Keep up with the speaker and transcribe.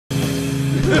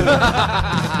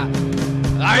Are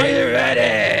you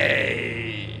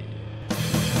ready?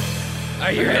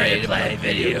 Are you ready to play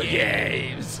video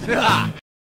games?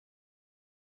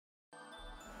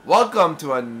 Welcome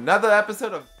to another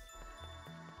episode of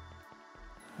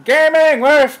Gaming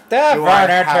with Do I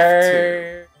have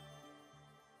Devinity.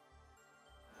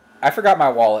 I forgot my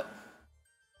wallet.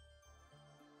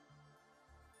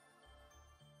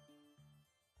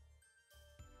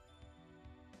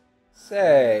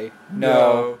 Say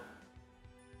no.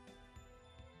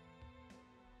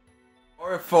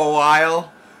 Or for a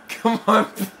while. Come on,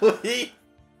 please.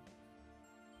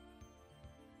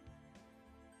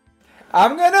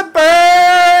 I'm gonna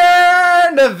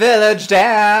burn the village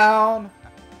down.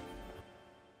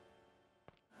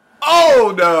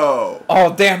 Oh no!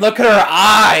 Oh damn, look at her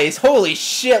eyes. Holy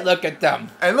shit, look at them.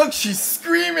 And look, she's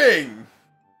screaming!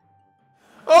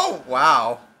 Oh,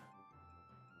 wow.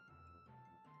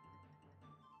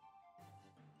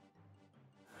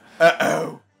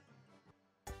 Uh-oh.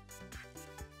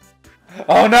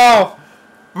 Oh no!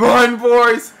 Run,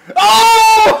 boys!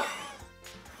 Oh!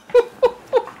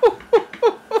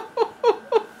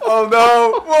 Oh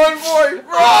no! Run, boy!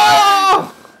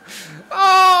 Run!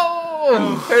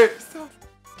 Oh! Hey, stop.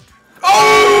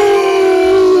 Oh!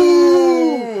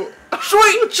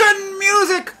 Sweet chin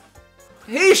music!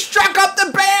 He struck up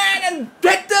the band and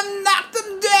hit them, knocked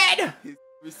them dead!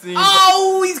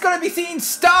 Oh, he's gonna be seeing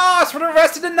stars for the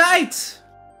rest of the night!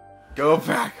 Go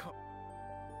back.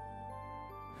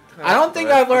 I don't think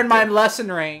I've learned my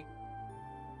lesson, Rain.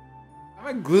 I'm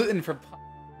a gluten for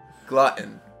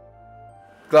Glutton.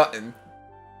 Glutton.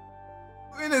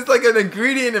 Gluten is like an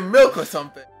ingredient in milk or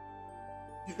something.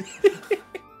 It's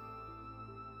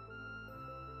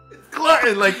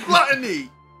glutton, like gluttony.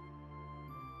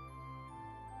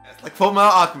 It's like Full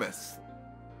Metal Alchemist.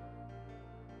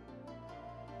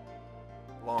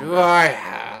 Do I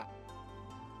have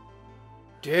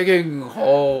digging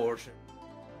holes?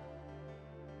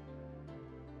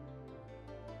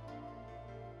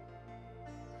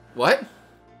 What?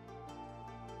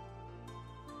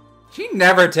 She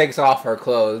never takes off her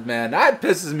clothes, man. That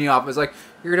pisses me off. It's like,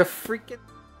 you're the freaking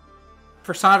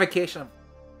personification of...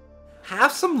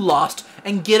 Have some lust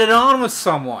and get it on with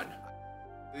someone.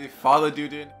 The father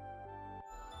dude in.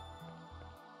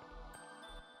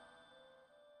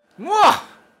 Mwah!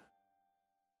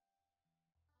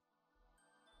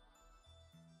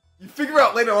 You figure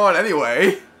out later on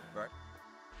anyway. Right.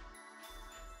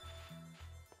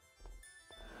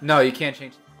 No, you can't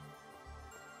change.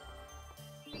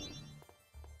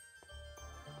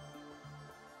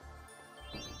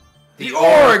 The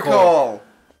Oracle!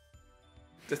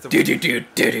 Just a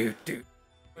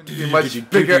much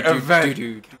bigger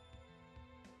event.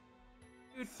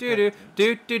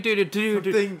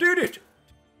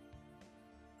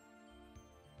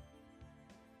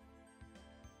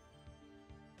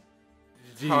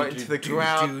 How into the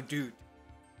ground.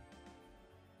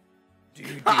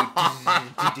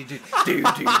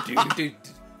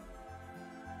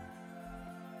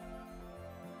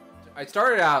 I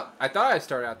thought I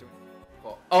started out doing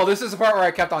cool. Oh, this is the part where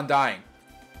I kept on dying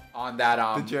on that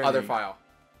other file.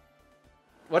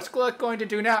 What's Gluck going to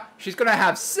do now? She's gonna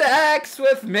have sex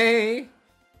with me.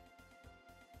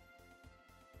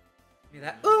 Give me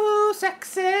that ooh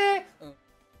sexy,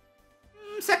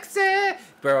 sexy.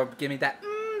 Girl, give me that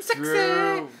sexy.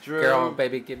 Drew. Girl,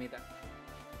 baby, give me that.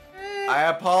 I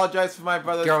apologize for my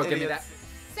brother's Girl, idiots, give me that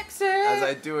sexy. as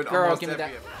I do in Girl, almost give me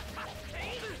every that.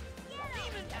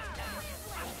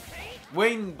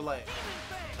 Wing blade.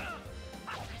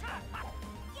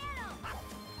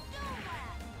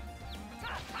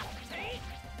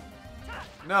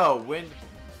 No, wind.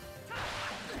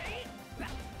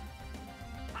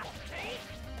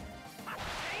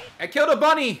 I killed a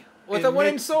bunny with a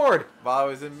wooden sword. While I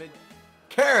was in mid.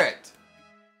 Carrot!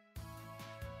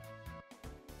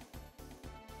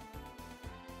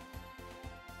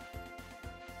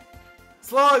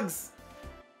 Slugs!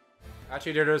 Got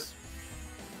you, Dirders.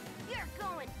 You're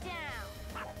going down.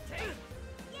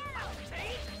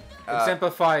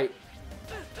 Exemplify.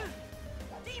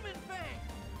 Demon Fang!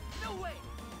 No way!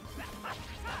 Demon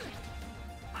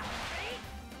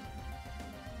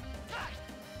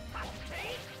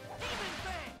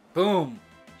Fang! Boom.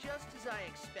 Just as I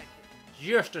expected.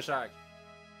 Just a sec.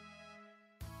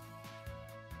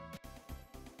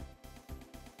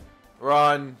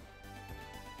 Run.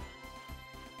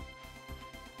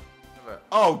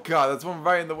 Oh god, that's one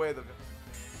right in the way of the.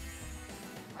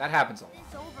 That happens a lot.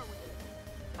 It's over with.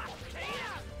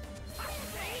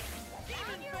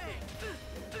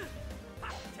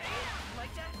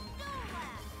 Like that?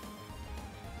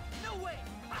 No way!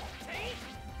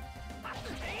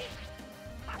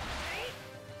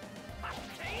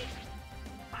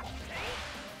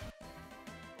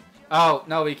 Oh,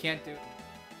 no, we can't do...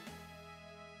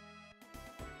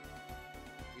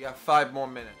 We have 5 more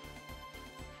minutes.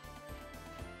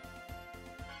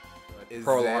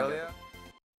 Prolong it. Azalea?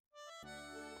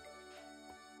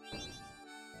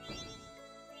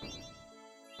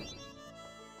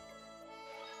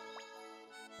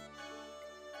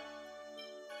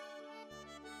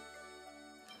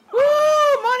 Woo!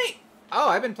 Money! Oh,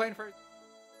 I've been playing for...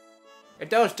 If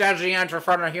those dodgy ants in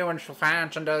front of humans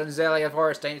fans and the Azalea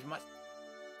forest things must...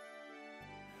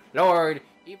 Lord,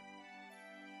 even...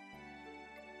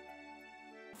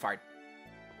 Fight.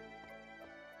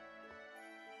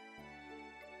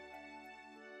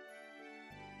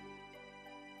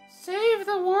 Save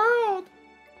the world!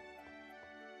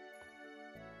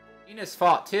 Venus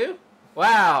fought too?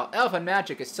 Wow, elfin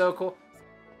magic is so cool.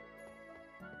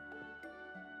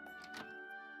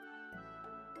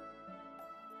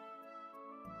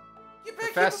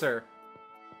 Professor.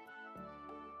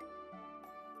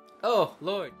 Oh,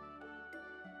 Lord.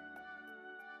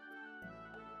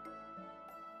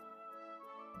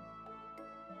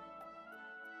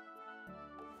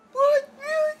 What?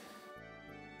 Really?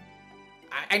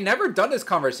 I never done this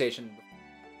conversation.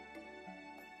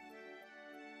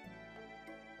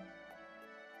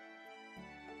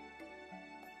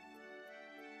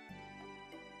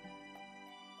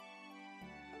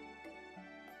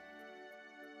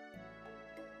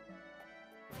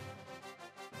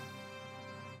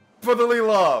 Brotherly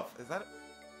love. Is that it?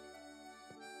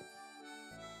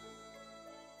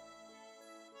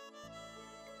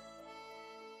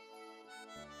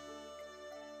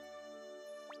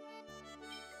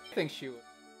 I think she would.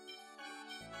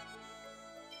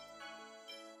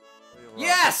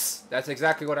 Yes! That's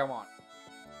exactly what I want.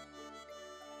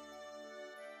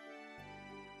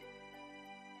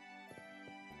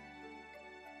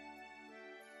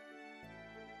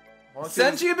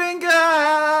 Since you've been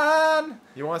gone,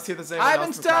 You want to see the I've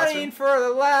been studying for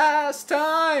the last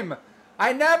time.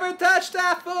 I never touched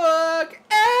that book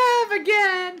ever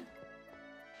again.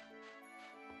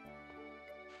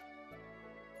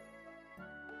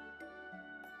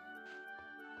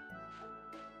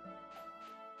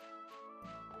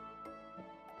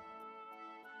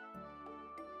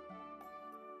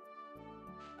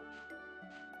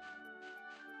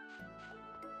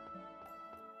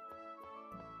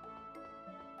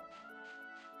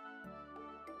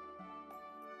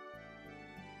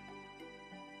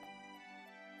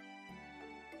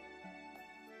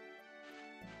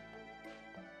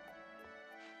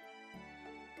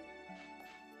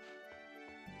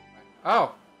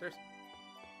 Oh, there's...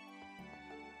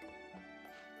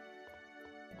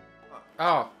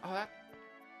 Oh, that...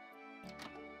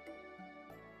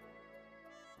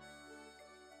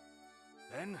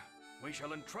 Then, we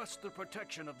shall entrust the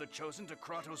protection of the Chosen to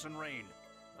Kratos and Rain.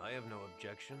 I have no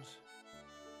objections.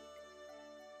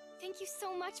 Thank you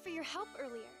so much for your help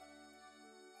earlier.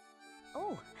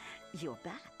 Oh, you're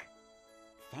back.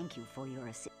 Thank you for your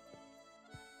assist.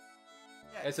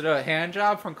 Is it a hand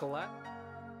job from Colette?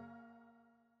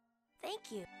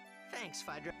 Thank you. Thanks,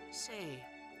 Phaedra. Say,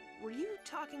 were you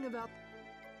talking about...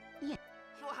 Yeah.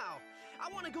 Wow,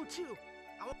 I want to go too.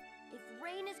 If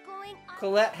Rain is going,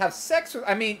 Colette have sex with...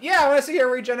 I mean, yeah, I want to see her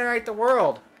regenerate the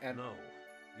world. And No,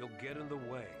 you'll get in the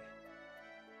way.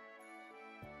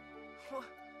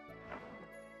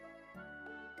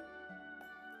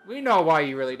 we know why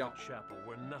you really don't. Chapel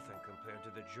were nothing compared to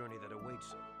the journey that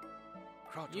awaits him.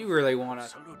 Kratos You really want to...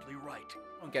 absolutely right.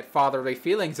 Don't get fatherly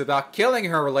feelings about killing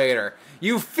her later.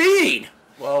 You fiend!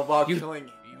 Well, while You-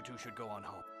 killing... You two should go on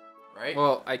home. Right?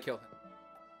 Well, I killed him.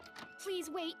 please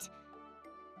wait.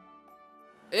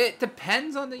 It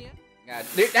depends on the... God,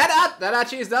 that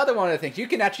actually is the other one of the things. You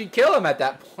can actually kill him at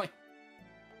that point.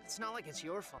 It's not like it's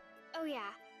your fault. Oh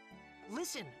yeah.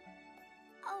 Listen,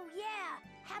 Oh yeah.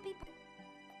 Happy.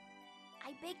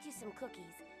 I baked you some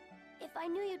cookies. If I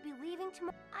knew you'd be leaving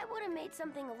tomorrow, I would have made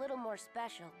something a little more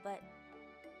special. But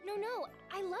no,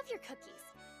 I love your cookies.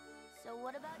 So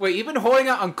what about? Wait, you've been holding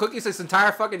out on cookies this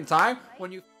entire fucking time?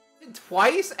 When you did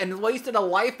twice and wasted a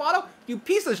life bottle? You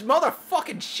piece of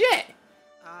motherfucking shit!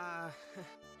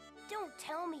 Don't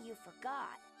tell me you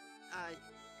forgot.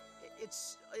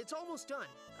 it's almost done.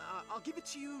 I'll give it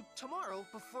to you tomorrow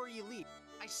before you leave.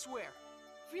 I swear.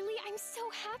 Really, I'm so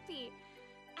happy.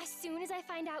 As soon as I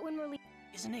find out when we're leaving,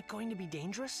 Isn't it going to be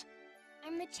dangerous?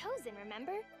 I'm the chosen.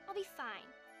 Remember? I'll be fine.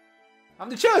 I'm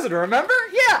the chosen, remember?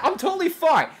 Yeah, I'm totally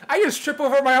fine. I just trip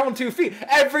over my own 2 feet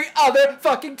every other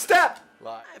fucking step.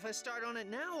 Lie. If I start on it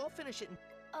now, I'll finish it in...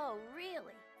 Oh,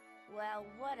 really? Well,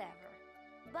 whatever.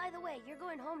 By the way, you're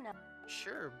going home now.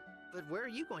 Sure, but where are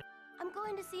you going? I'm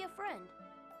going to see a friend.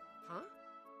 Huh?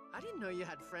 I didn't know you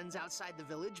had friends outside the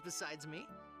village besides me.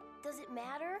 Does it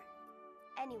matter?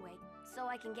 Anyway, so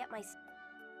I can get my...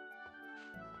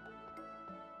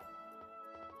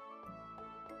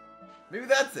 Maybe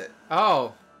that's it.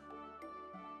 Oh.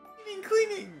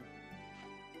 Cleaning.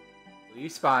 Who are you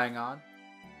spying on?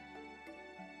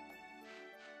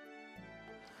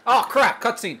 Oh crap!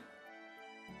 Cutscene.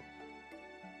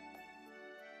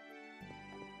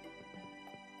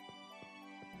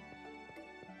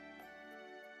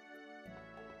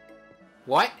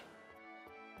 What?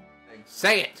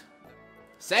 Say it.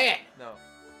 Say it. No.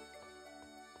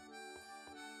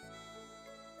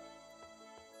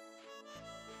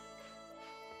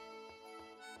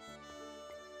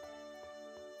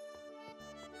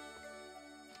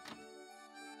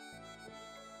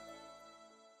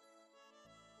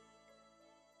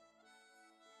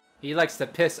 He likes to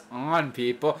piss on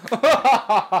people.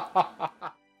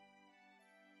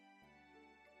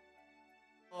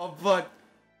 Oh, but...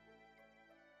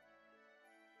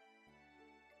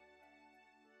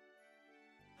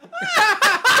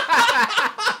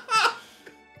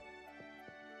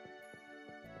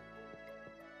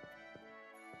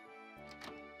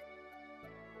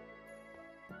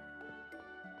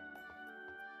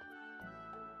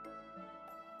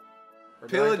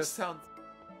 Pillage sounds...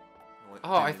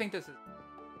 Oh, I think this is...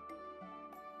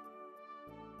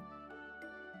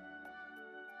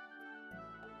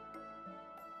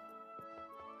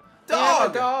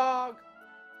 Dog! Yeah, dog!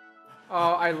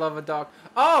 Oh, I love a dog.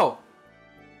 Oh!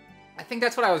 I think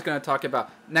that's what I was going to talk about.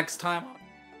 Next time...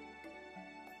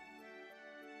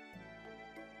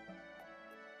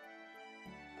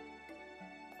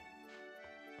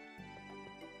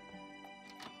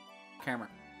 Camera.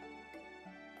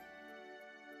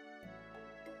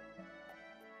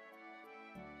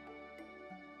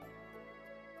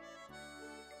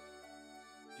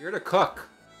 You're the cook.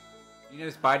 You know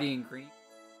this bitey ingredient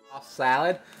off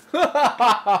salad?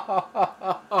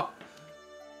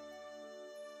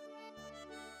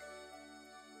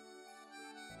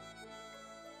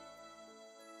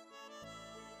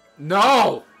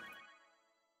 No!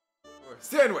 Or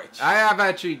sandwich. I have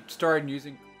actually started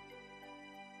using...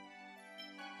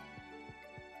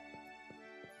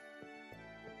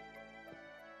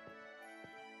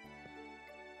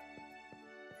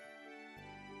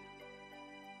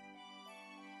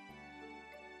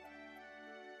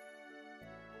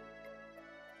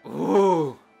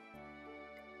 Ooh.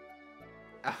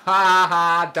 Ha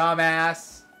ha,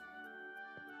 dumbass.